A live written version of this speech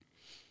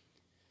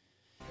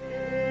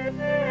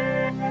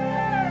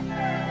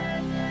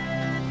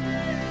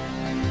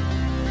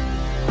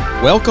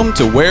Welcome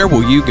to Where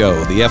Will You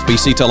Go, the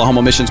FBC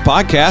Tullahoma Missions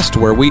podcast,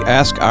 where we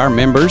ask our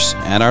members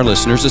and our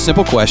listeners a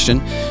simple question: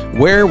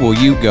 where will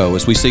you go,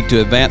 as we seek to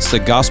advance the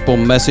gospel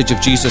message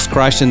of Jesus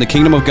Christ in the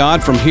kingdom of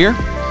God from here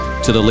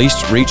to the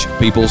least reached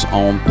peoples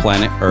on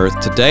planet Earth.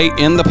 Today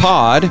in the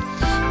pod,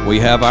 we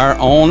have our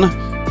own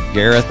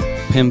Gareth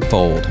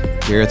Penfold.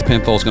 Gareth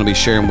Penfold is going to be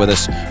sharing with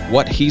us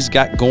what he's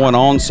got going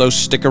on, so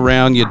stick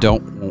around. You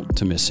don't want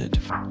to miss it.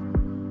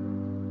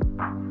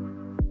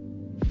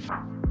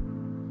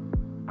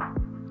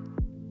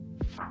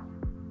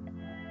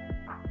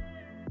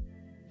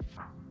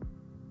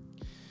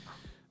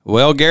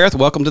 Well, Gareth,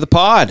 welcome to the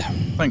pod.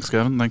 Thanks,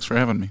 Kevin. Thanks for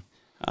having me.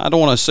 I don't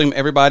want to assume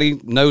everybody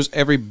knows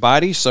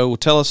everybody, so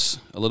tell us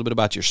a little bit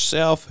about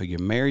yourself, who you're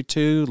married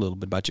to, a little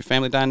bit about your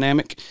family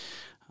dynamic.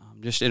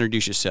 Just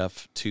introduce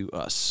yourself to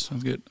us.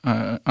 Sounds good.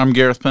 I'm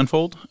Gareth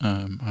Penfold.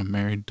 I'm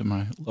married to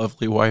my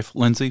lovely wife,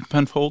 Lindsay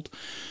Penfold.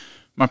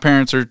 My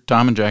parents are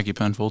Tom and Jackie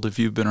Penfold. If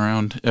you've been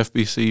around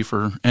FBC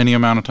for any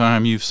amount of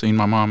time, you've seen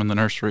my mom in the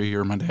nursery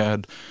or my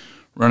dad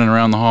running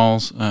around the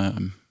halls.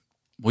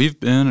 We've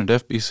been at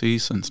FBC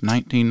since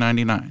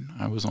 1999.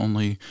 I was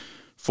only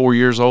 4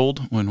 years old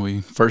when we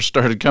first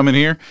started coming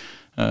here.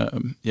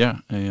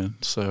 And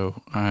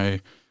so I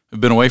have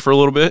been away for a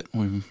little bit.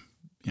 We,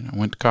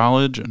 went to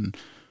college and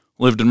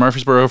lived in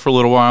Murfreesboro for a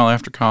little while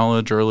after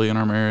college, early in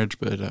our marriage.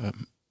 But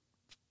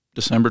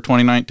December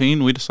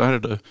 2019, we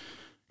decided to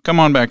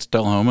come on back to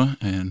Tullahoma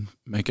and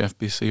make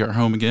FBC our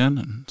home again.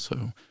 And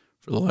so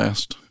for the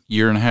last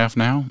year and a half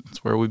now,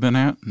 that's where we've been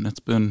at, and it's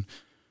been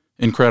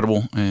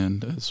incredible.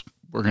 And as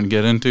we're going to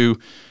get into,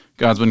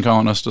 God's been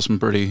calling us to some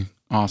pretty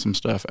awesome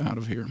stuff out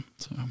of here.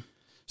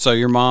 So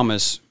your mom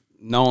is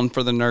known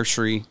for the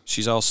nursery.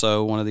 She's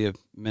also one of the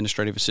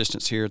administrative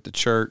assistants here at the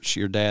church.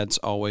 Your dad's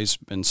always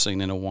been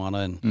seen in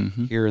Awana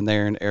and here and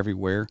there and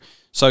everywhere.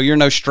 So you're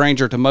no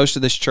stranger to most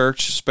of this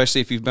church,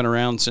 especially if you've been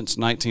around since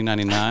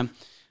 1999.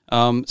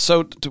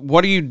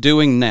 What are you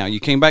doing now?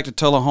 You came back to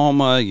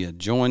Tullahoma. You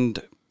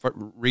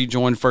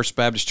rejoined First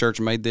Baptist Church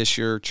and made this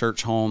your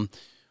church home.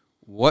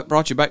 What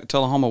brought you back to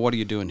Tullahoma? What are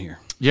you doing here?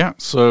 Yeah,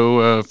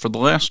 so for the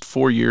last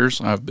 4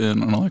 years, I've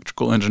been an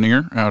electrical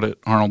engineer out at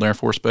Arnold Air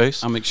Force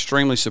Base. I'm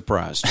extremely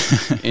surprised.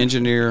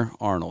 Engineer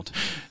Arnold.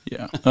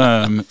 Yeah.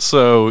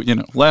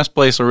 Last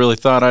place I really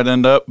thought I'd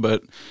end up,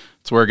 but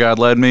it's where God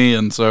led me.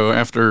 And so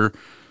after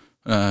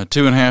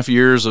 2.5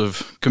 years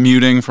of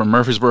commuting from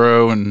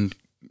Murfreesboro, and,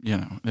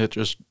 it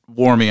just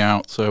wore me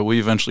out. So we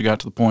eventually got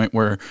to the point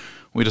where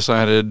we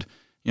decided,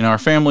 our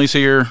family's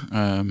here.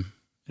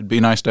 It'd be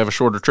nice to have a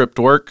shorter trip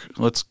to work.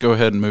 Let's go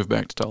ahead and move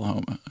back to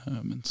Tullahoma.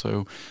 And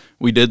so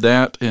we did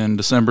that in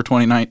December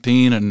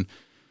 2019, and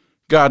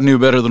God knew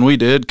better than we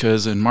did,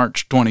 because in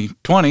March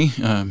 2020,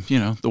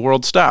 the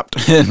world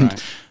stopped. And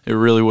right. It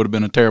really would have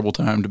been a terrible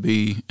time to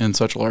be in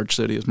such a large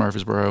city as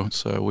Murfreesboro.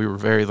 So we were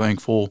very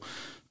thankful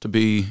to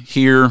be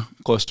here,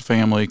 close to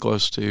family,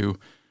 close to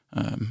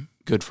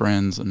good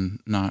friends, and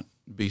not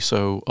be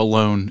so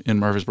alone in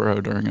Murfreesboro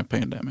during a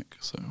pandemic.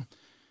 So,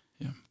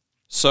 yeah.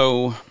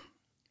 So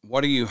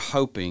what are you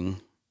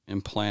hoping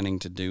and planning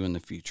to do in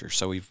the future?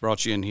 So we've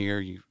brought you in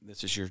here.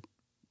 This is your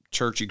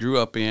church you grew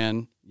up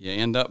in. You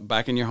end up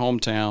back in your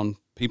hometown.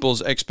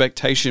 People's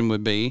expectation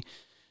would be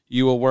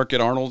you will work at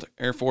Arnold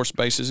Air Force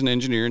Base as an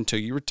engineer until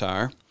you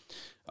retire,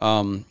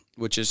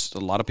 which is a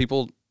lot of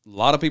people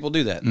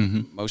do that.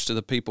 Mm-hmm. Most of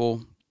the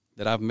people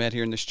that I've met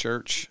here in this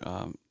church,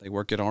 they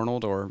work at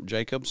Arnold or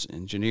Jacobs,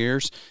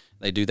 engineers.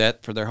 They do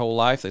that for their whole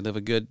life. They live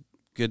a good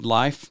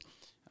life,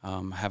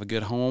 have a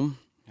good home,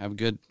 have a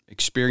good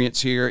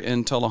experience here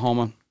in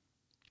Tullahoma.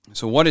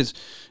 So is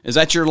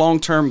that your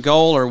long-term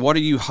goal, or what are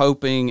you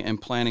hoping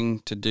and planning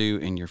to do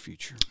in your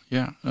future?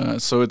 Yeah,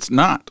 so it's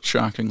not,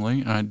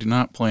 shockingly. I do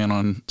not plan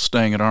on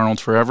staying at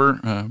Arnold forever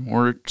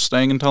or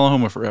staying in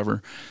Tullahoma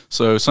forever.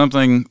 So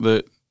something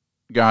that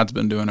God's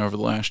been doing over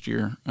the last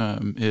year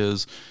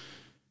is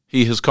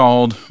He has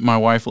called my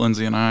wife,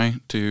 Lindsay, and I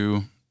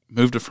to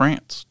move to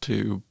France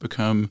to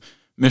become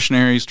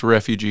missionaries to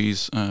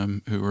refugees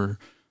who are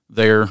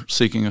there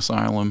seeking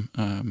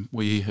asylum.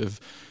 We have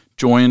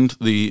joined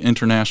the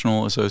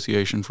International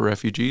Association for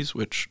Refugees,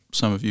 which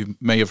some of you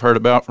may have heard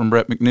about from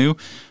Brett McNew.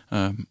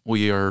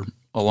 We are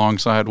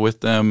alongside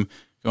with them,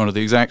 going to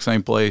the exact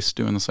same place,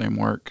 doing the same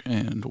work,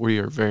 and we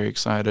are very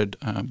excited.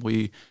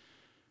 We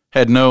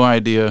had no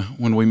idea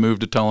when we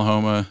moved to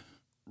Tullahoma,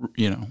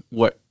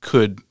 what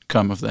could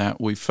come of that.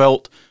 We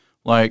felt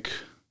like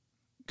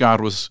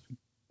God was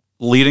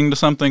leading to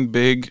something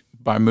big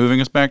by moving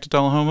us back to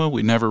Tullahoma.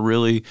 We never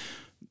really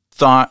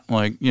thought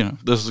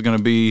this is going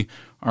to be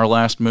our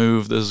last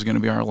move. This is going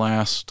to be our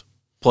last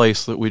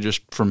place that we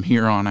just from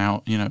here on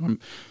out. I'm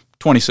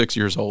 26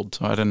 years old,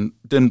 so I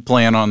didn't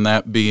plan on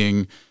that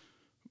being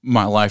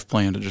my life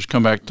plan to just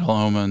come back to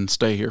Tullahoma and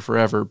stay here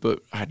forever.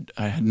 But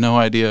I had no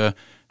idea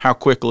how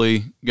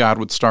quickly God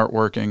would start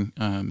working,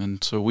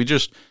 and so we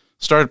just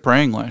started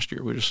praying last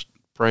year. We just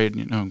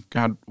prayed,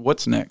 God,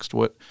 what's next?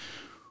 What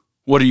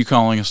are you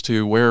calling us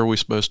to? Where are we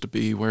supposed to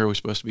be? Where are we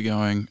supposed to be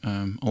going?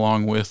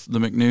 Along with the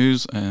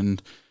McNews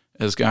and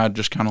as God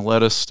just kind of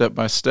led us step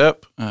by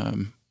step,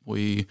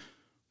 we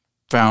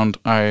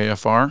found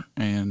IAFR,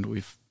 and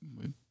we've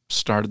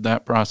started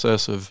that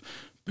process of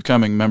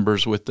becoming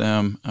members with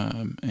them,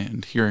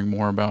 and hearing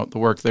more about the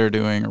work they're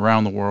doing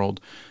around the world.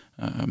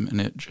 And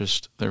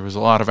there was a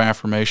lot of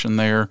affirmation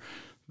there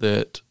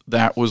that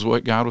was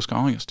what God was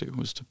calling us to,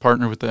 was to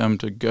partner with them,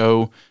 to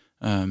go,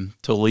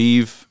 to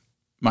leave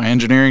my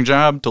engineering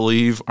job, to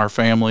leave our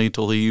family,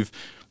 to leave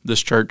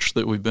this church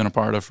that we've been a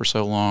part of for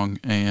so long,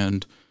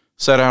 and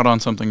set out on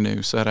something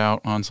new, set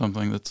out on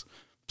something that's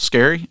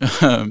scary.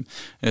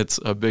 It's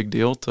a big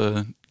deal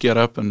to get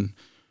up, and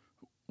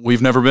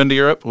we've never been to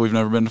Europe, we've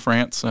never been to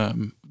France,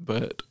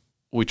 but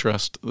we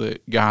trust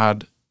that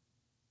God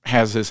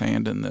has his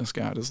hand in this.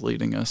 God is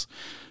leading us.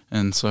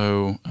 And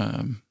so,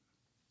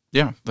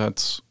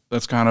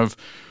 that's kind of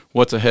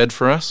what's ahead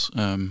for us.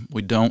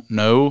 We don't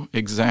know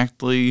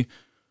exactly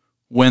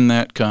when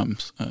that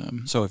comes.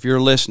 So if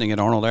you're listening at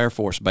Arnold Air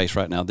Force Base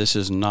right now, this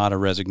is not a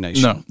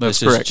resignation. No,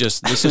 that's correct.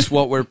 This is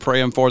what we're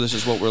praying for. This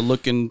is what we're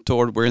looking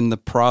toward. We're in the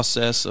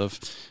process of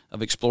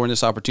exploring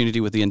this opportunity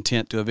with the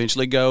intent to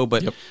eventually go.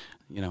 But, Yep.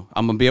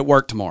 I'm going to be at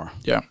work tomorrow.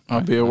 Yeah,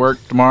 I'll be at work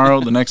tomorrow,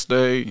 the next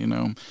day,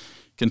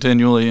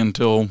 continually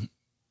until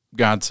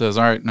God says,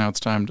 all right, now it's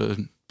time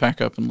to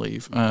pack up and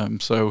leave.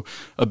 So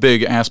a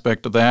big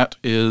aspect of that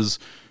is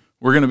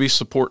we're going to be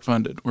support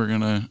funded. We're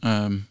going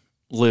to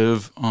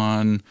live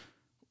on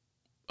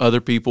other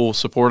people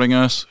supporting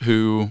us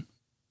who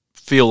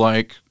feel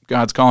like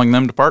God's calling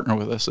them to partner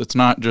with us. It's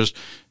not just,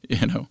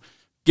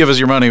 give us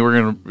your money, we're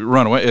going to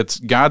run away.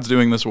 It's God's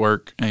doing this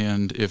work,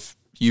 and if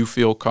you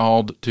feel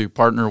called to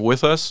partner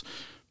with us,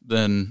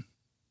 then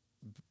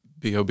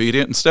be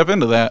obedient and step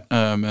into that,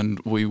 and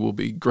we will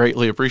be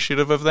greatly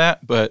appreciative of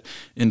that. But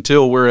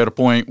until we're at a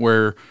point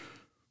where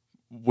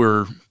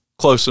we're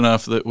close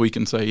enough that we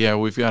can say, yeah,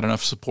 we've got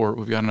enough support,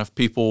 we've got enough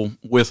people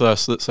with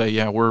us that say,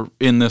 yeah, we're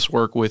in this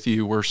work with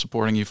you, we're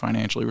supporting you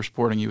financially, we're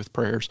supporting you with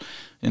prayers.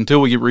 Until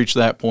we reach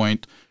that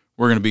point,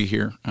 we're going to be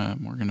here.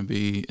 We're going to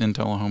be in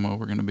Tullahoma.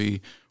 We're going to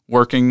be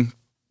working.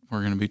 We're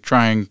going to be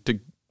trying to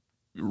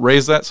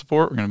raise that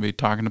support. We're going to be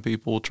talking to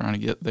people, trying to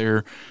get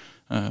their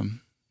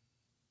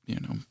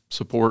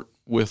support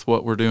with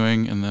what we're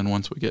doing. And then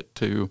once we get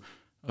to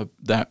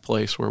that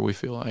place where we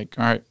feel like,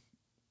 all right,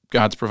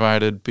 God's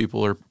provided,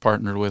 people are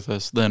partnered with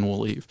us, then we'll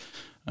leave.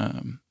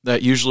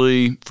 That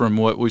usually, from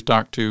what we've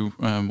talked to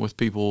with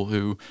people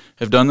who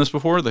have done this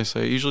before, they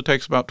say it usually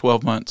takes about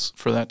 12 months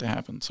for that to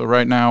happen. So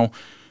right now,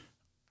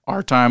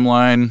 our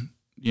timeline,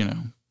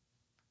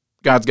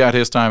 God's got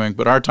his timing,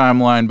 but our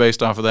timeline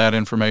based off of that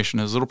information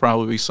is it'll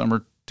probably be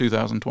summer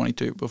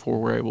 2022 before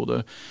we're able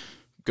to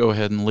go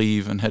ahead and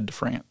leave and head to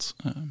France.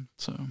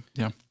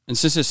 Yeah. And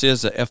since this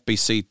is a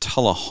FBC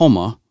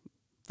Tullahoma,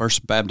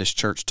 First Baptist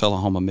Church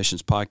Tullahoma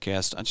Missions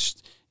Podcast,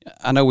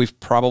 I know we've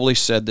probably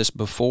said this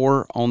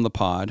before on the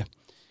pod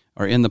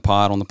or in the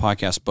pod on the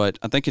podcast, but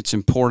I think it's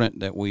important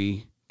that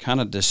we kind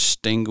of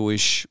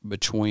distinguish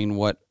between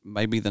what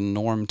may be the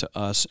norm to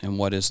us and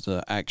what is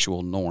the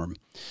actual norm.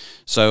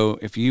 So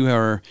if you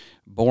are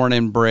born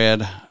and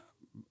bred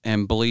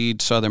and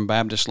bleed Southern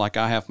Baptist like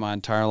I have my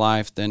entire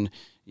life, then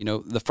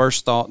the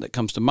first thought that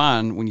comes to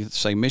mind when you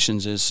say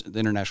missions is the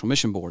International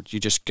Mission Board. You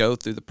just go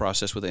through the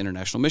process with the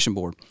International Mission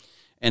Board.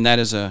 And that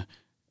is a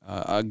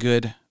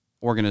good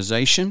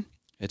organization.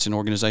 It's an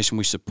organization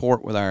we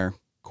support with our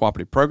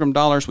cooperative program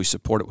dollars. We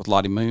support it with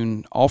Lottie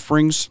Moon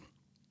offerings.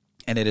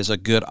 And it is a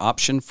good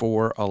option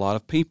for a lot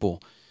of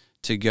people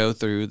to go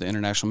through the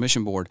International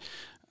Mission Board.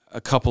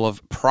 A couple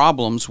of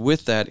problems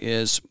with that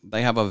is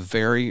they have a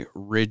very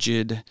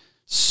rigid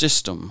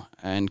system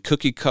and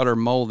cookie cutter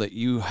mold that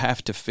you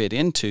have to fit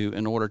into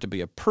in order to be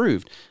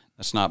approved.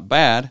 That's not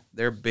bad.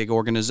 They're a big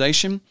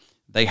organization.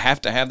 They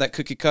have to have that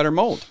cookie cutter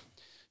mold.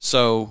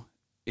 So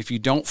if you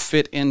don't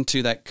fit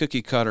into that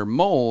cookie cutter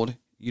mold,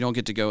 you don't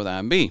get to go with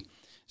IMB.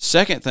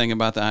 Second thing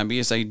about the IMB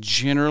is they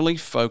generally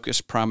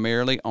focus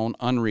primarily on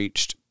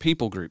unreached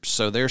people groups.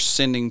 So they're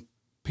sending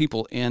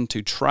people in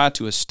to try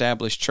to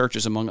establish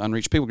churches among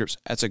unreached people groups.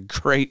 That's a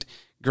great,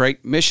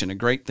 great mission, a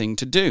great thing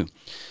to do.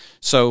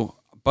 So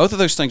both of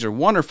those things are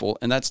wonderful,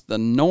 and that's the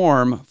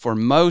norm for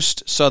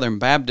most Southern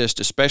Baptists,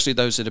 especially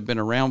those that have been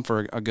around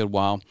for a good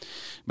while.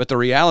 But the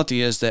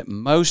reality is that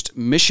most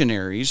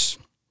missionaries,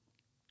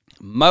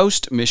 and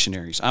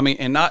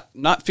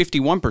not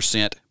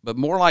 51%, but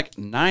more like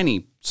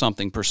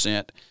 90-something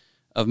percent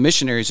of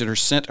missionaries that are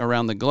sent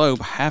around the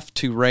globe have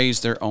to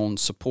raise their own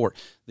support.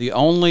 The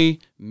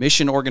only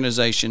mission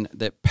organization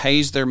that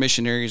pays their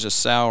missionaries a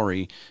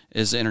salary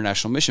is the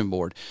International Mission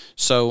Board.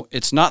 So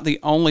it's not the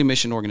only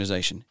mission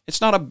organization.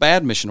 It's not a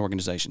bad mission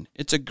organization.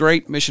 It's a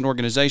great mission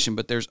organization,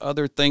 but there's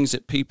other things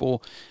that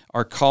people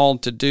are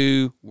called to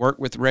do: work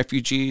with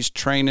refugees,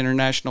 train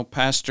international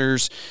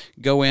pastors,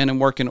 go in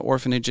and work in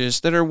orphanages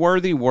that are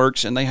worthy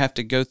works, and they have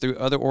to go through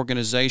other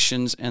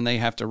organizations and they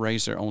have to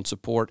raise their own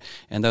support.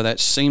 And though that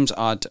seems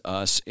odd to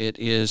us, it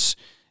is,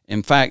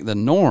 in fact, the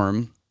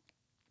norm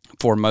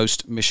for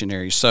most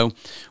missionaries. So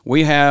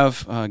we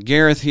have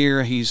Gareth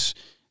here. He's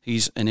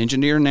an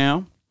engineer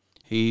now.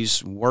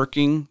 He's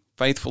working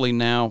faithfully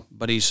now,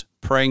 but he's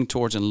praying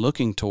towards and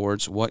looking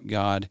towards what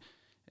God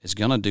is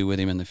going to do with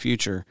him in the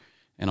future.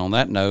 And on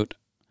that note,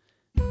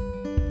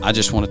 I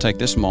just want to take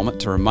this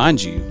moment to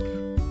remind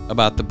you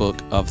about the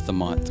book of the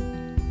month.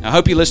 Now, I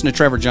hope you listened to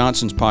Trevor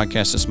Johnson's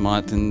podcast this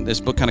month, and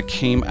this book kind of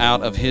came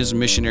out of his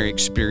missionary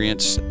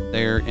experience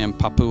there in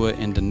Papua,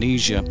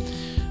 Indonesia.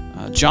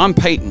 John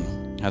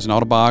Paton has an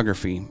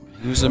autobiography.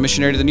 He was a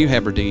missionary to the New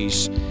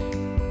Hebrides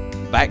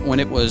back when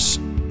it was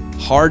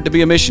hard to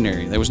be a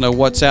missionary. There was no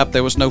WhatsApp,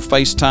 there was no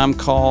FaceTime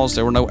calls,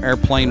 there were no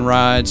airplane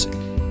rides.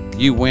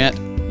 You went,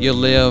 you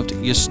lived,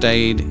 you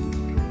stayed,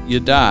 you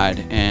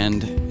died,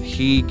 and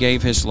he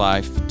gave his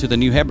life to the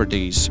New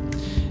Hebrides.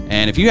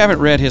 And if you haven't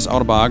read his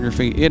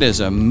autobiography, it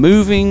is a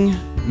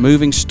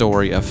moving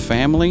story of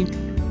family,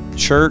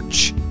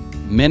 church,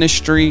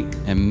 ministry,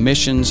 and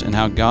missions, and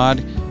how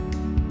God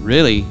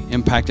really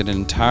impacted an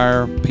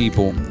entire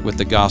people with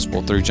the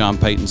gospel through John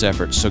Paton's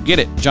efforts. So get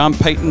it, John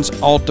Paton's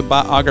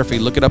autobiography.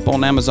 Look it up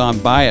on Amazon,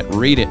 buy it,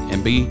 read it,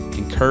 and be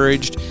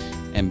encouraged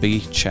and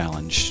be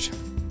challenged.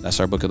 That's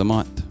our book of the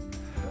month.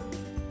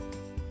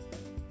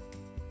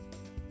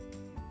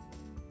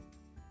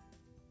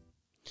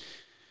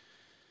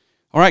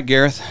 All right,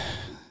 Gareth,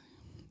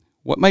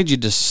 what made you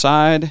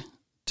decide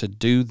to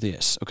do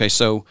this? Okay,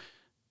 so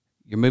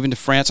you're moving to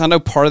France. I know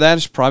part of that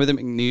is probably the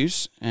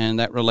McNews and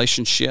that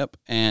relationship,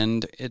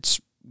 and it's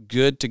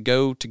good to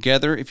go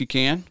together if you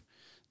can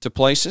to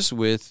places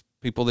with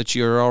people that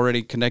you're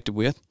already connected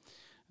with.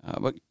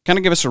 But kind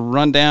of give us a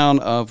rundown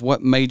of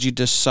what made you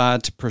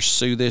decide to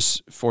pursue this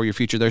for your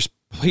future. There's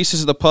pieces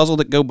of the puzzle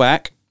that go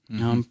back,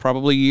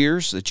 probably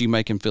years, that you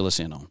may can fill us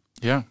in on.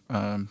 Yeah.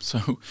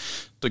 So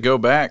to go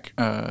back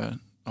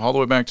all the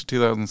way back to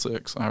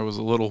 2006, I was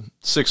a little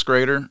sixth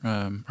grader.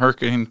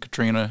 Hurricane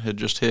Katrina had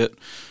just hit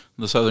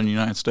the southern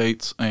United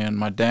States, and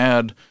my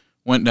dad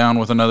went down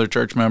with another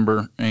church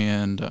member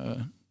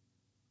and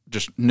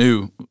just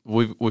knew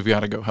we've got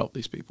to go help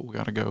these people. We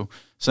got to go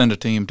send a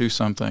team, do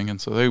something. And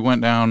so they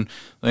went down.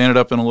 They ended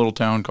up in a little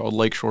town called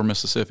Lakeshore,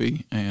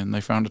 Mississippi, and they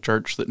found a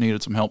church that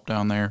needed some help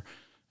down there.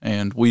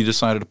 And we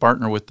decided to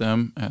partner with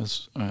them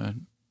as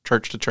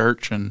church to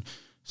church. And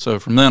so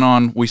from then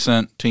on, we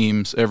sent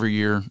teams every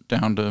year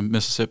down to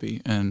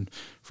Mississippi. And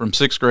from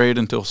sixth grade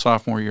until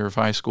sophomore year of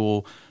high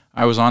school,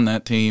 I was on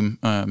that team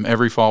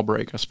every fall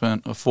break. I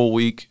spent a full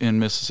week in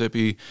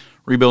Mississippi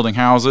rebuilding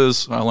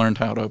houses. I learned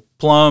how to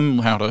plumb,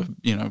 how to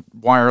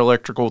wire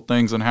electrical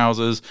things in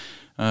houses.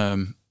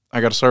 I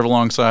got to serve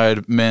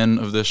alongside men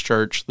of this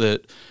church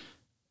that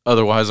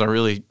otherwise I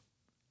really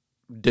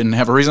didn't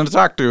have a reason to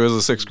talk to as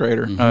a sixth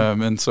grader.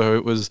 And so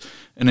it was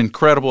an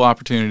incredible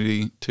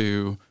opportunity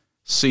to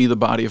see the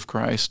body of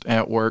Christ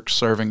at work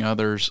serving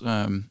others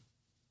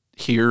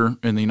here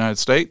in the United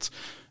States.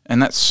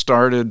 And that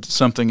started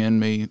something in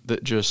me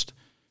that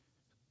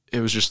it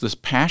was just this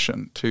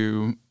passion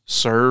to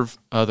serve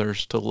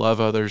others, to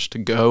love others, to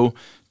go,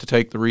 to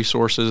take the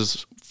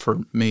resources. For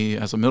me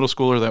as a middle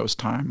schooler, that was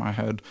time. I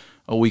had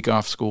a week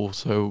off school,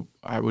 so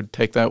I would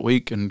take that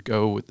week and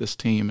go with this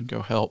team and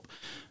go help.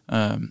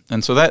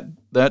 And so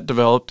that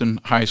developed in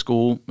high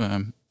school.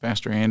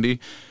 Pastor Andy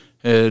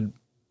had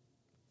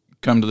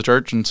come to the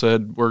church and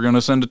said, we're going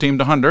to send a team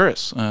to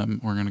Honduras.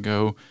 We're going to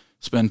go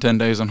spend 10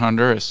 days in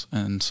Honduras.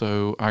 And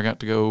so I got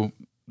to go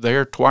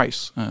there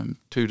twice,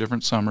 2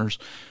 different summers.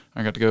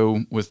 I got to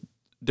go with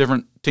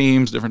different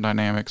teams, different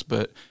dynamics,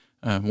 but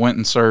went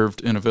and served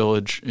in a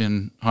village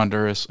in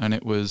Honduras, and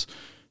it was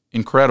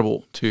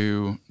incredible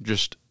to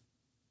just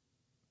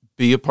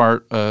be a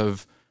part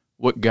of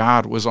what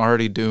God was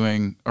already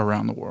doing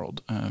around the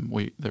world.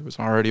 There was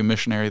already a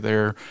missionary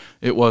there.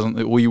 It wasn't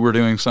that we were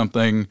doing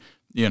something,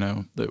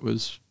 that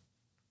was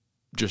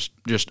just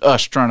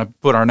us trying to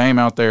put our name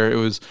out there.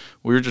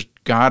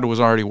 God was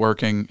already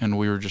working, and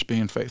we were just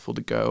being faithful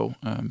to go,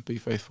 be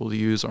faithful to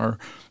use our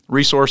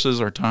resources,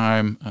 our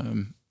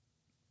time,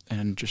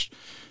 and just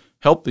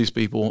help these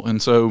people.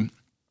 And so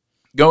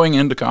going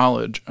into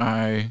college,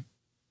 I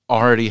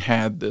already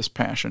had this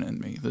passion in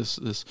me,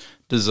 this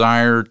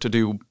desire to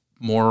do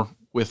more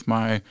with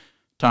my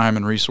time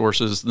and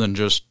resources than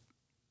just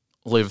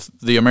live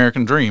the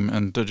American dream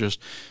and to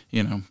just,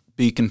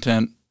 be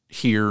content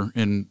here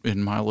in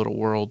my little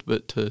world,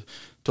 but to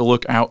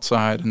look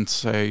outside and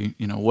say,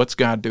 what's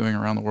God doing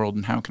around the world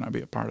and how can I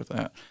be a part of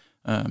that?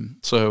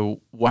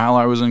 So while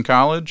I was in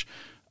college,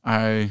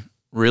 I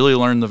really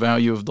learned the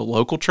value of the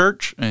local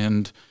church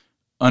and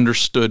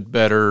understood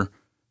better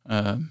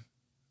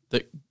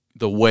that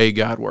the way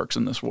God works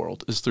in this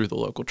world is through the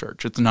local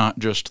church. It's not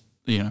just,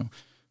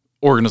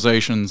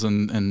 organizations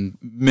and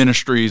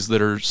ministries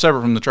that are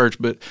separate from the church,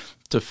 but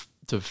to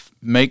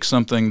make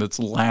something that's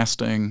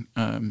lasting,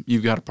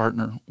 you've got to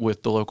partner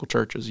with the local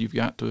churches. You've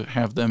got to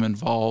have them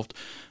involved,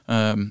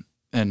 and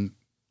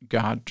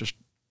God just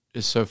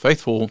is so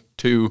faithful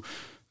to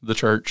the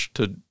church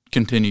to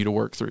continue to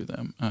work through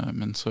them.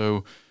 And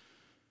so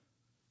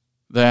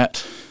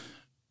that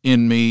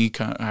in me,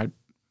 I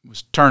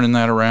was turning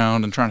that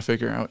around and trying to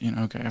figure out,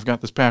 okay, I've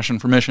got this passion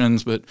for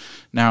missions, but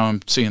now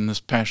I'm seeing this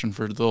passion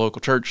for the local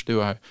church.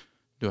 Do I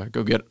do I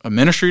go get a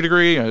ministry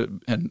degree?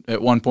 And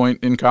at one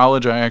point in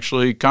college, I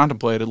actually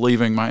contemplated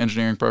leaving my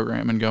engineering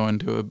program and going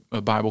to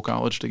a Bible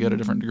college to get a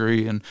different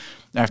degree. And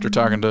after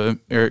talking to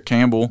Eric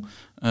Campbell,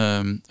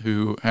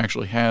 who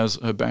actually has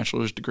a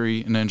bachelor's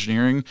degree in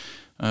engineering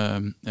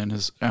and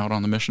is out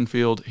on the mission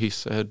field, he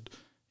said,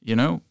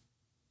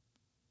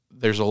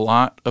 there's a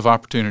lot of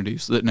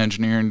opportunities that an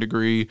engineering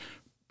degree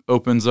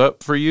opens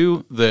up for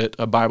you that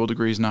a Bible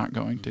degree is not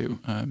going to.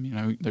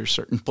 There's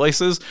certain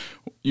places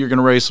you're going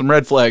to raise some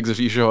red flags if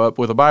you show up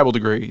with a Bible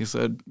degree. He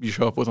said, you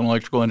show up with an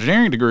electrical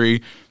engineering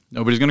degree,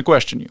 nobody's going to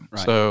question you.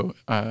 Right. So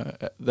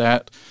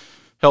that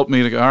helped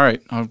me to go, all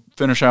right, I'll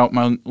finish out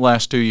my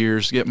last 2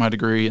 years, get my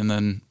degree, and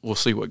then we'll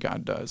see what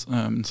God does.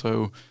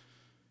 So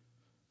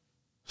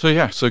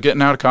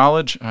getting out of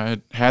college,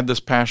 I had this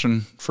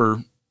passion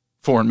for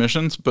foreign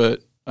missions,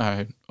 but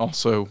I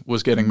also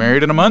was getting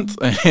married in a month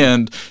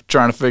and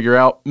trying to figure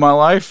out my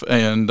life.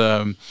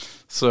 And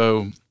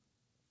so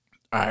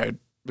I,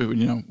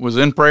 was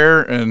in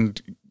prayer, and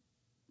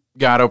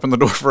God opened the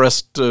door for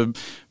us to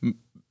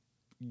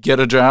get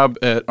a job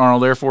at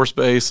Arnold Air Force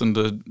Base and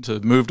to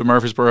move to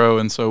Murfreesboro.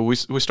 And so we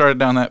started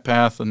down that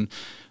path. And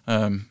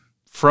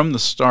from the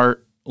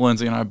start,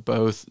 Lindsay and I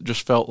both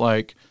just felt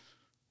like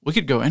we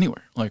could go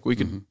anywhere. Like we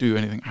could do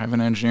anything. I have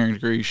an engineering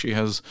degree. She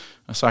has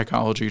a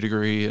psychology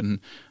degree, and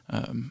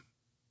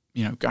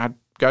God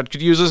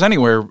could use us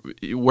anywhere.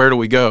 Where do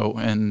we go?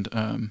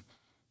 And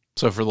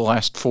so for the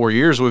last 4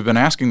 years, we've been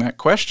asking that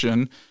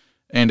question,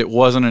 and it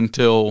wasn't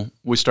until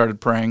we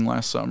started praying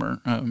last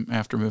summer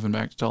after moving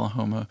back to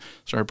Tullahoma,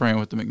 started praying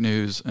with the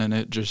McNews, and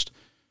it just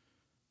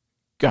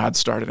God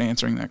started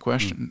answering that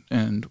question.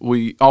 And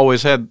we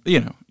always had,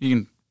 you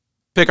can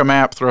pick a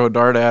map, throw a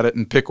dart at it,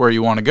 and pick where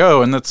you want to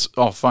go, and that's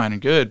all fine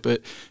and good.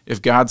 But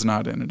if God's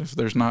not in it, if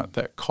there's not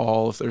that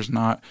call, if there's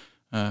not,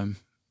 a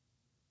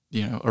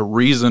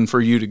reason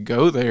for you to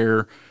go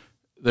there,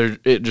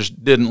 it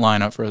just didn't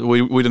line up for us.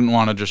 We didn't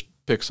want to just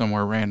pick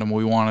somewhere random.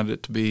 We wanted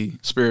it to be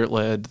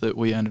Spirit-led, that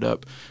we ended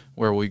up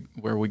where we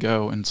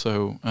go. And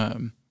so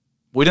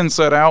we didn't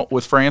set out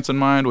with France in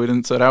mind. We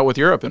didn't set out with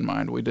Europe in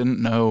mind. We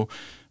didn't know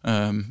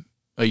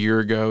a year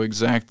ago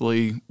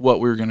exactly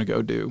what we were going to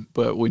go do,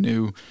 but we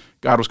knew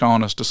God was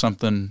calling us to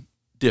something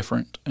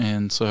different.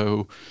 And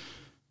so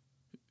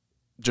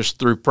just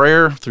through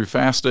prayer, through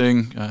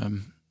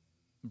fasting,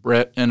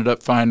 Brett ended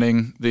up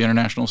finding the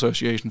International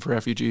Association for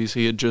Refugees.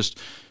 He had just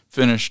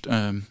finished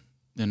in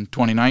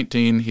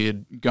 2019. He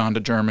had gone to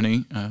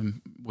Germany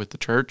with the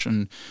church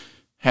and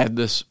had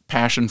this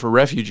passion for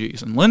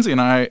refugees. And Lindsay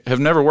and I have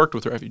never worked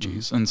with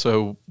refugees. And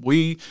so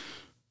we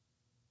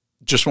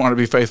just wanted to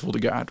be faithful to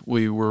God.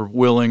 We were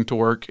willing to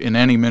work in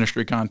any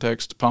ministry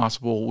context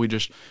possible. We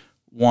just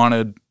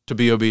wanted to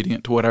be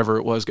obedient to whatever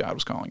it was God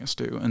was calling us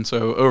to. And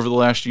so over the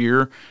last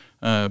year,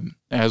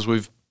 as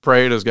we've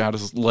prayed, as God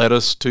has led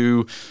us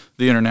to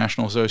the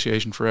International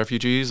Association for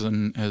Refugees,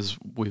 and as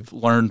we've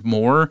learned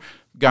more,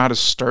 God has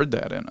stirred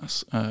that in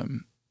us.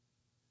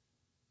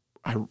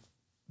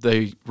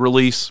 They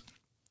release,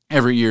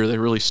 every year they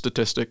release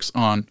statistics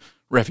on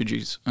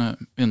refugees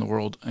in the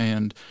world,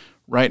 and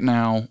right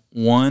now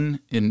 1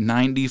 in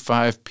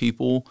 95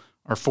 people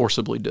are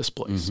forcibly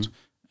displaced.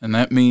 And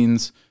that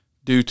means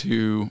due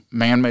to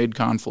man-made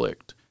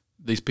conflict,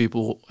 these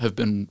people have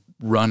been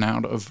run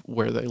out of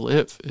where they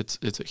live.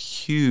 It's a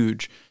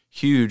huge,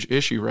 huge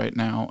issue right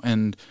now.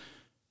 And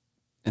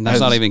that's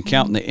not even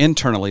counting the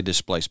internally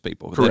displaced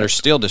people Correct. that are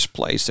still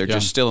displaced. They're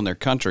just still in their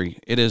country.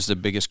 It is the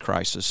biggest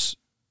crisis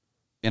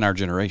in our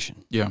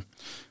generation. Yeah.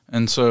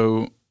 And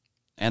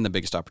the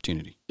biggest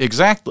opportunity.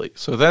 Exactly.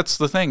 So that's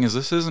the thing, is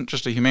this isn't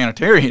just a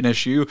humanitarian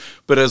issue,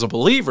 but as a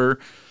believer,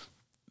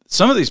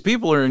 some of these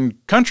people are in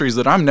countries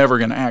that I'm never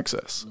going to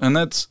access. And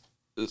that's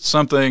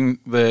something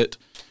that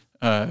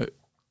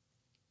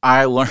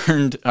I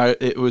learned.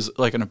 It was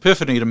like an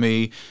epiphany to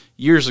me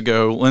years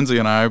ago. Lindsay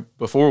and I,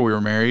 before we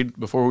were married,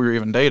 before we were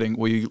even dating,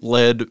 we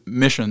led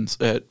missions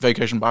at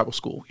Vacation Bible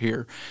School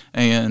here.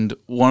 And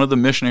one of the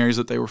missionaries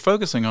that they were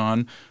focusing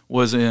on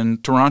was in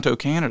Toronto,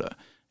 Canada.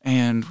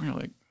 And we were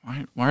like,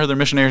 why are there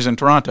missionaries in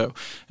Toronto?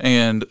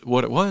 And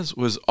what it was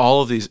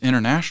all of these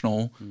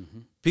international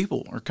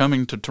people are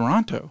coming to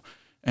Toronto.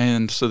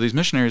 And so these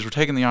missionaries were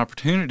taking the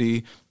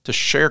opportunity to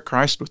share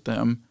Christ with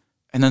them.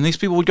 And then these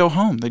people would go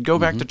home. They'd go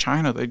back to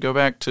China. They'd go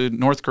back to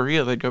North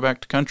Korea. They'd go back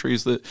to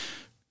countries that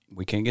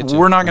we can't get to.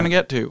 We're not going to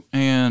get to.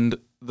 And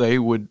they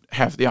would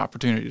have the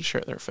opportunity to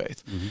share their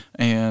faith.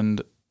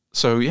 And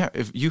so,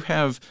 if you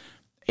have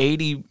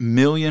 80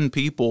 million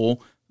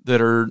people that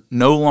are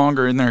no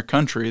longer in their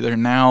country, they're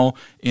now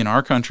in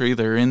our country,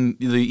 they're in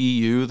the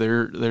EU,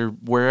 they're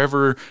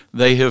wherever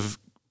they have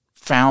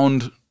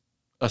found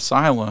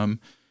asylum,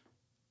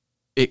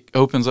 it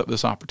opens up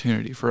this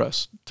opportunity for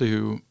us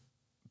to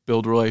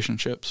build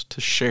relationships,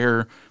 to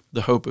share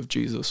the hope of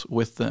Jesus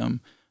with them,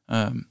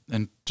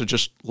 and to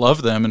just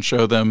love them and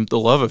show them the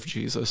love of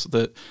Jesus,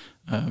 that,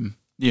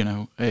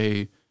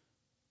 a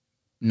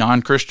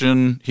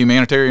non-Christian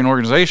humanitarian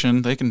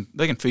organization, they can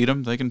feed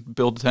them, they can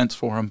build tents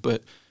for them,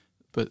 but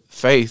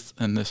faith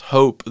and this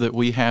hope that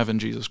we have in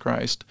Jesus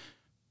Christ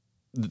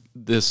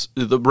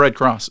the Red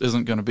Cross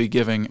isn't going to be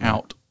giving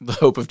out the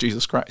hope of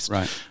Jesus Christ.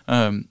 Right.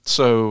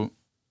 So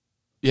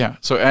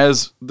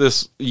as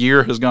this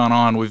year has gone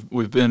on,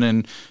 we've been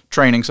in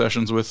training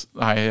sessions with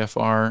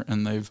IAFR,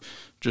 and they've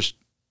just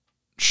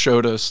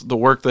showed us the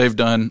work they've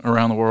done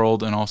around the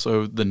world, and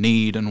also the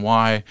need and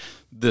why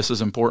this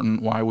is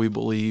important, why we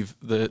believe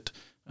that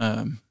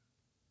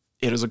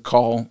it is a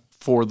call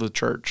for the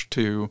church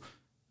to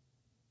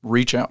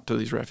reach out to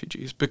these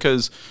refugees,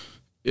 because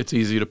it's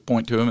easy to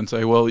point to them and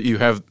say, well, you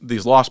have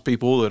these lost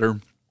people that are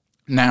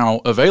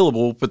now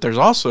available, but there's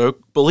also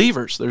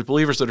believers. There's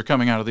believers that are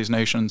coming out of these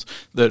nations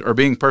that are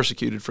being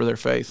persecuted for their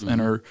faith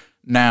and are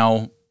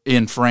now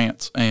in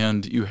France,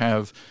 and you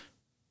have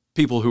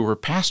people who were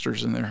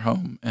pastors in their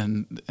home,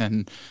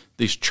 and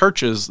these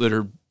churches that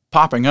are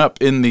popping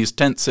up in these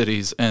tent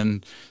cities.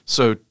 And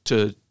so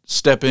to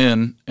step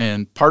in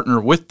and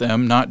partner with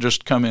them, not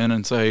just come in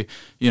and say,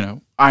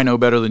 I know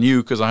better than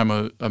you because I'm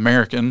an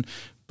American,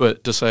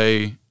 but to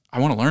say, I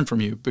want to learn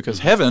from you, because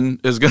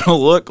heaven is going to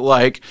look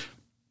like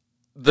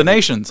the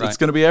nations. Right. It's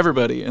going to be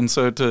everybody. And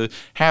so to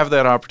have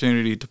that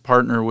opportunity to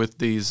partner with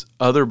these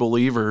other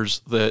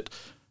believers that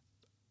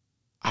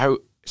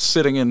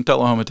sitting in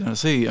Tullahoma,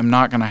 Tennessee, I'm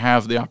not going to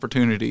have the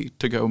opportunity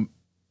to go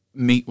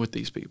meet with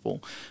these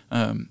people.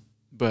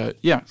 But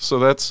yeah, so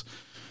that's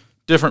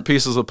different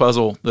pieces of the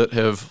puzzle that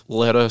have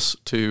led us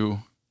to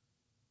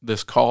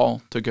this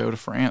call to go to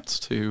France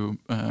to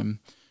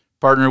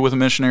partner with a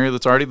missionary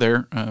that's already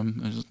there.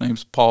 His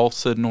name's Paul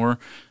Sidnor.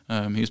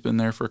 He's been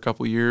there for a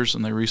couple of years,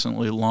 and they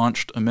recently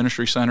launched a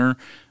ministry center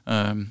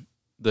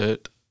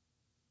that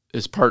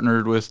is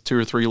partnered with 2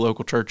 or 3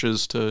 local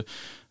churches to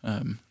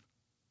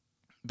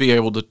be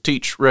able to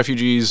teach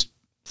refugees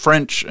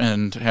French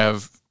and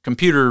have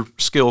computer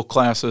skill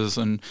classes,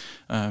 and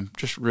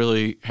just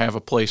really have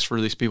a place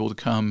for these people to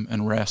come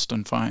and rest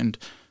and find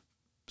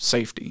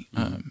safety.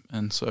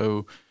 And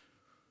so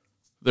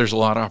there's a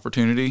lot of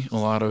opportunity, a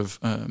lot of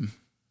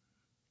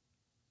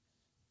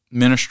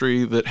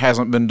ministry that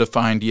hasn't been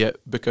defined yet,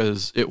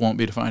 because it won't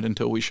be defined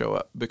until we show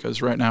up.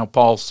 Because right now,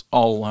 Paul's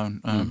all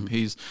alone.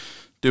 He's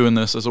doing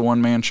this as a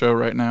one-man show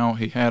right now.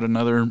 He had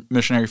another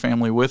missionary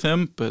family with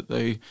him, but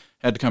they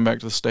had to come back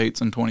to the States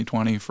in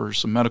 2020 for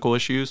some medical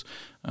issues.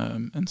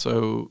 And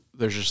so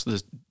there's just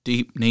this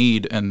deep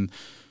need, and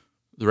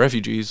the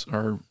refugees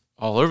are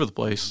all over the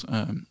place.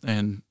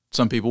 And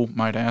some people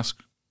might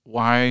ask,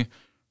 why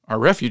are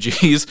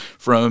refugees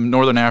from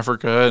Northern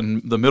Africa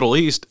and the Middle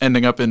East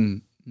ending up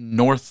in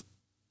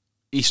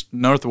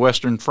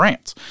northwestern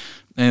France?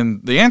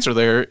 And the answer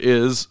there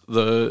is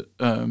the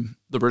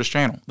British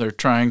Channel. They're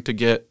trying to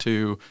get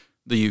to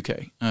the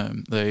UK.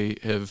 They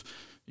have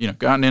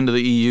gotten into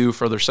the EU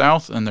further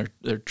south, and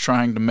they're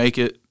trying to make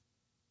it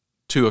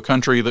to a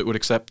country that would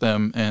accept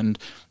them. And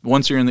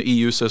once you're in the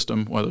EU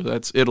system, whether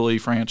that's Italy,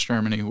 France,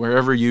 Germany,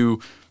 wherever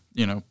you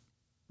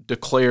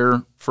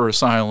declare for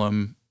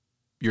asylum,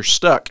 you're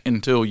stuck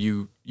until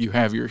you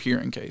have your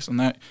hearing case, and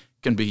that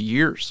can be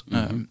years.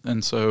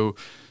 And so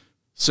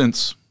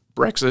since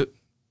Brexit,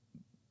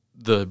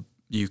 the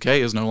UK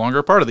is no longer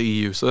a part of the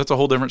EU, so that's a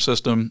whole different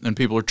system, and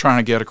people are trying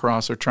to get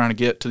across. They're trying to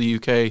get to the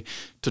UK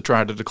to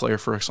try to declare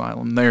for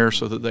asylum there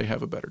so that they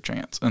have a better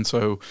chance. And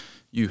so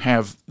you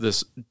have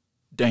this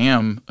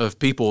dam of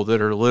people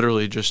that are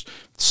literally just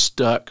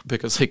stuck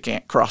because they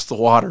can't cross the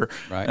water.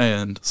 Right.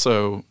 And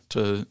so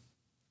to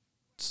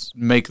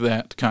make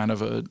that kind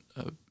of a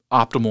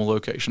optimal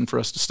location for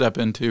us to step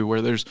into,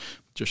 where there's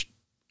just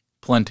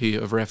plenty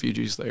of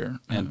refugees there,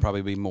 and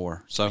probably be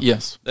more. So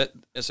yes,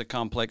 it's a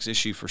complex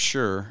issue for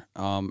sure,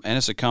 and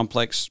it's a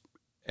complex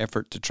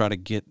effort to try to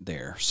get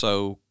there.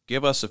 So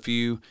give us a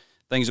few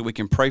things that we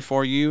can pray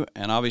for you,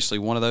 and obviously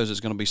one of those is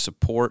going to be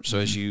support. So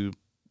as you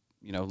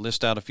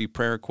list out a few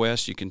prayer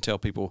requests, you can tell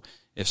people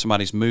if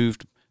somebody's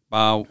moved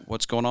by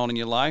what's going on in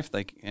your life,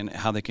 and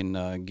how they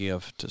can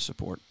give to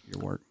support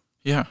your work.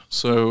 Yeah.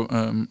 So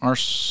our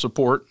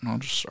support, I'll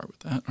just start with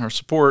that. Our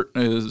support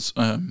is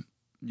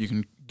you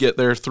can get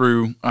there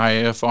through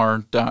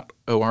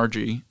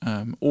iafr.org,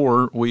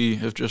 or we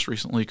have just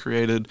recently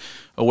created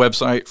a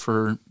website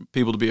for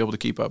people to be able to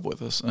keep up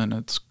with us, and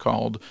it's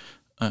called,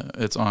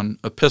 it's on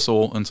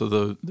Epistle, and so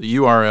the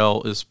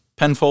URL is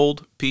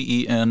Penfold,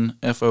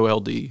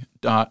 PENFOLD,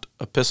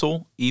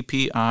 .epistle,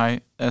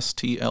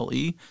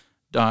 EPISTLE,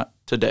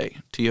 .today,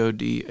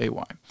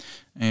 TODAY.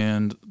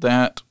 And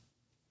that,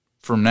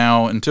 from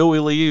now until we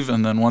leave,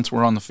 and then once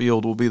we're on the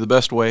field, will be the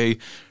best way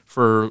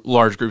for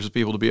large groups of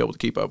people to be able to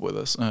keep up with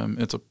us.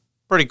 It's a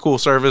pretty cool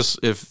service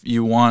if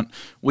you want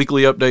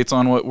weekly updates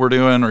on what we're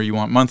doing, or you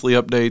want monthly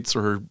updates,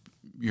 or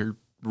you're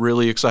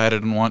really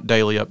excited and want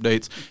daily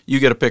updates. You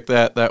get to pick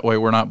that. That way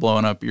we're not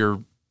blowing up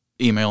your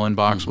email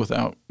inbox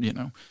without,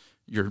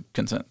 your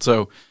consent.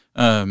 So,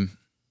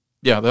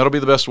 that'll be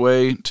the best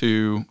way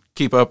to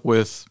keep up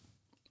with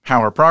how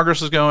our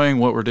progress is going,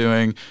 what we're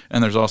doing,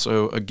 and there's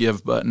also a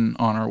give button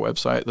on our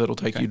website that'll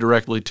take you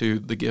directly to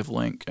the give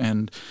link.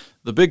 And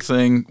the big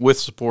thing with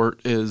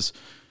support is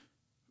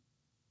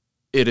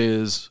it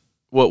is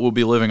what we'll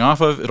be living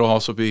off of. It'll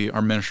also be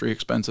our ministry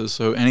expenses.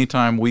 So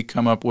anytime we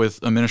come up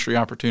with a ministry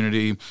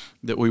opportunity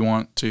that we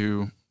want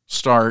to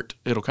start,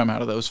 it'll come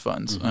out of those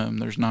funds.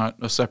 There's not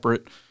a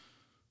separate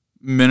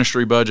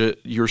ministry budget.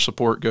 Your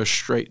support goes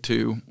straight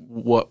to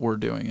what we're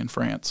doing in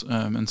France.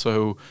 And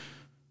so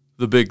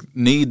the big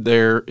need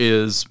there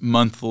is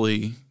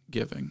monthly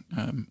giving.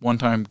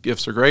 One-time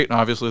gifts are great.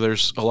 Obviously,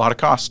 there's a lot of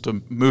cost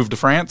to move to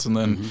France and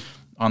then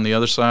on the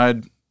other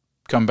side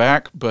come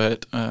back.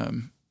 But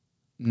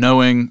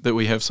knowing that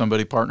we have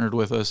somebody partnered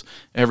with us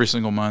every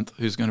single month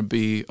who's going to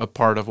be a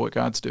part of what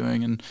God's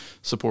doing and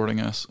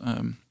supporting us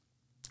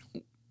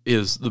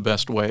is the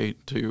best way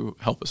to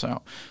help us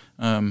out.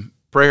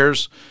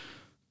 Prayers,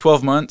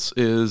 12 months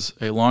is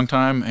a long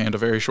time and a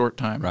very short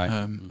time.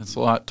 Right. It's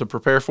a lot to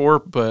prepare for,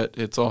 but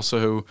it's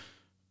also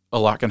a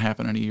lot can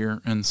happen in a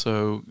year. And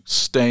so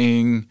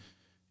staying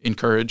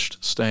encouraged,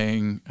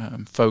 staying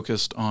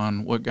focused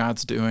on what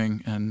God's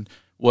doing and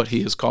what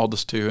he has called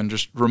us to, and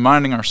just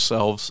reminding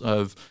ourselves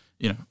of,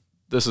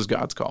 this is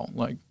God's call.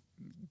 Like,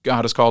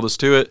 God has called us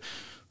to it.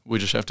 We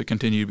just have to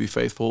continue to be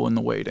faithful in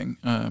the waiting.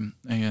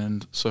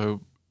 And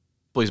so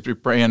please be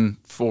praying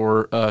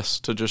for us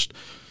to just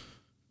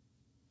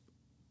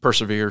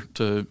persevere,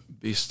 to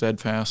be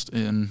steadfast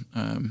in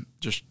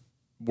just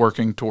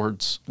working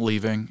towards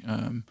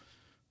leaving.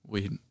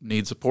 We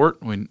need support.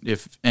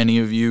 If any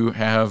of you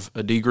have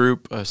a D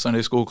group, a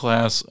Sunday school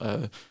class,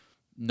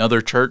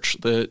 another church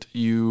that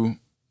you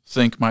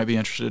think might be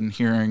interested in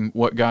hearing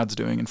what God's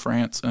doing in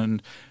France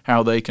and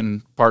how they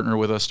can partner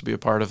with us to be a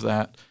part of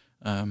that,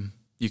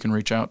 you can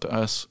reach out to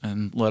us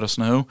and let us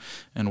know,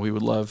 and we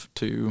would love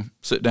to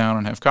sit down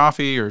and have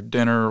coffee or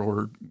dinner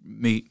or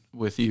meet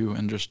with you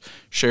and just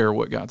share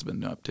what God's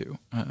been up to.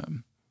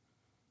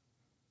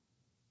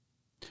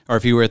 Or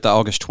if you were at the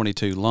August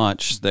 22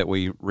 lunch that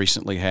we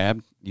recently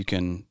had, you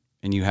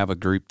have a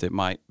group that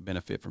might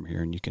benefit from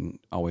here, and you can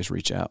always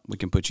reach out. We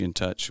can put you in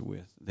touch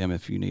with them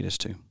if you need us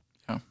to.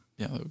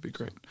 Yeah, that would be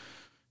great.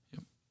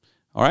 Yep.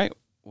 All right.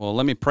 Well,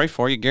 let me pray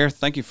for you. Gareth,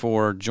 thank you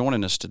for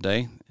joining us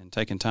today and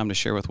taking time to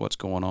share with what's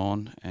going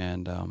on.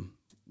 And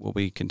we'll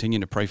be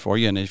continuing to pray for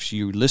you. And if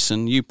you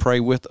listen, you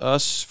pray with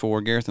us for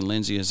Gareth and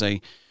Lindsay as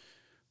they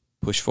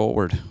push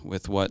forward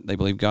with what they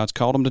believe God's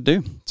called them to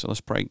do. So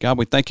let's pray. God,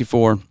 we thank you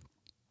for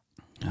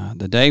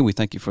the day. We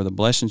thank you for the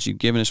blessings you've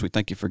given us. We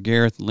thank you for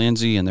Gareth and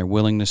Lindsay and their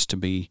willingness to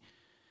be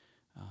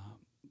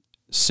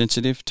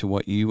sensitive to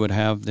what you would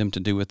have them to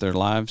do with their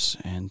lives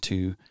and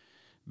to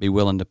be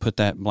willing to put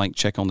that blank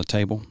check on the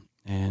table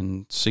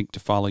and seek to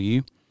follow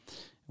you.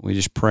 We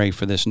just pray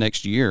for this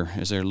next year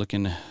as they're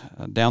looking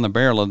down the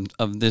barrel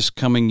of this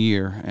coming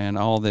year and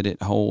all that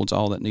it holds,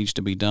 all that needs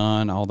to be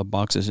done, all the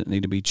boxes that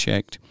need to be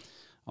checked,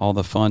 all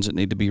the funds that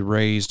need to be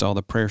raised, all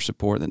the prayer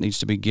support that needs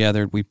to be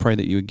gathered. We pray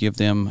that you would give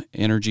them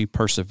energy,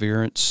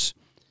 perseverance,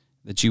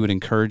 that you would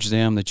encourage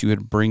them, that you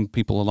would bring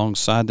people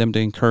alongside them to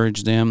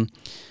encourage them.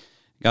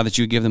 God, that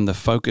you give them the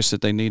focus that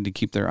they need to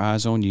keep their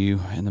eyes on you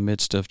in the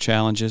midst of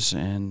challenges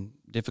and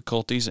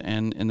difficulties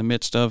and in the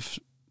midst of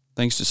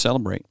things to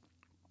celebrate.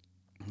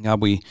 God,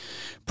 we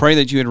pray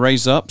that you would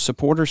raise up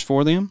supporters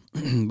for them,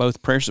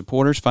 both prayer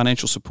supporters,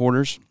 financial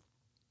supporters,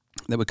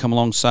 that would come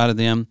alongside of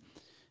them.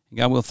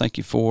 God, we'll thank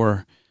you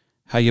for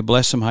how you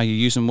bless them, how you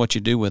use them, what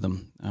you do with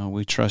them.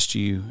 We trust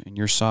you in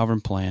your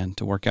sovereign plan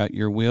to work out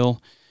your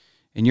will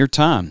in your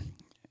time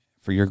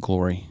for your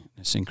glory.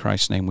 It's in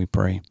Christ's name we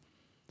pray.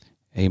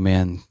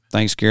 Amen.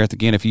 Thanks, Gareth.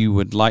 Again, if you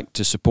would like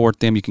to support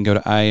them, you can go to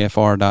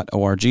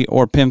iafr.org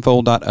or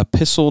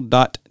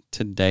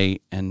penfold.epistle.today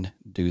and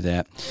do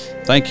that.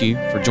 Thank you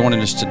for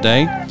joining us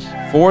today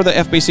for the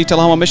FBC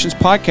Tullahoma Missions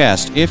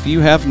Podcast. If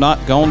you have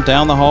not gone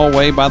down the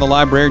hallway by the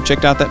library,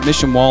 checked out that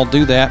mission wall,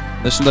 do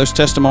that. Listen to those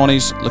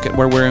testimonies. Look at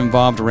where we're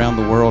involved around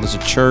the world as a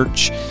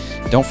church.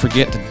 Don't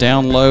forget to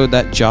download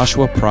that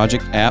Joshua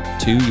Project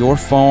app to your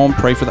phone.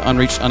 Pray for the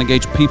unreached,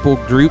 unengaged people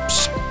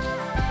groups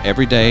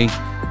every day.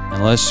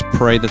 And let's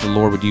pray that the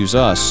Lord would use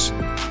us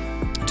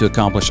to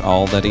accomplish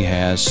all that he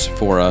has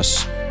for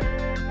us.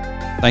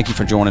 Thank you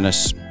for joining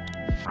us.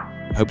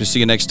 Hope to see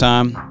you next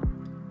time.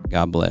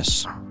 God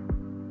bless.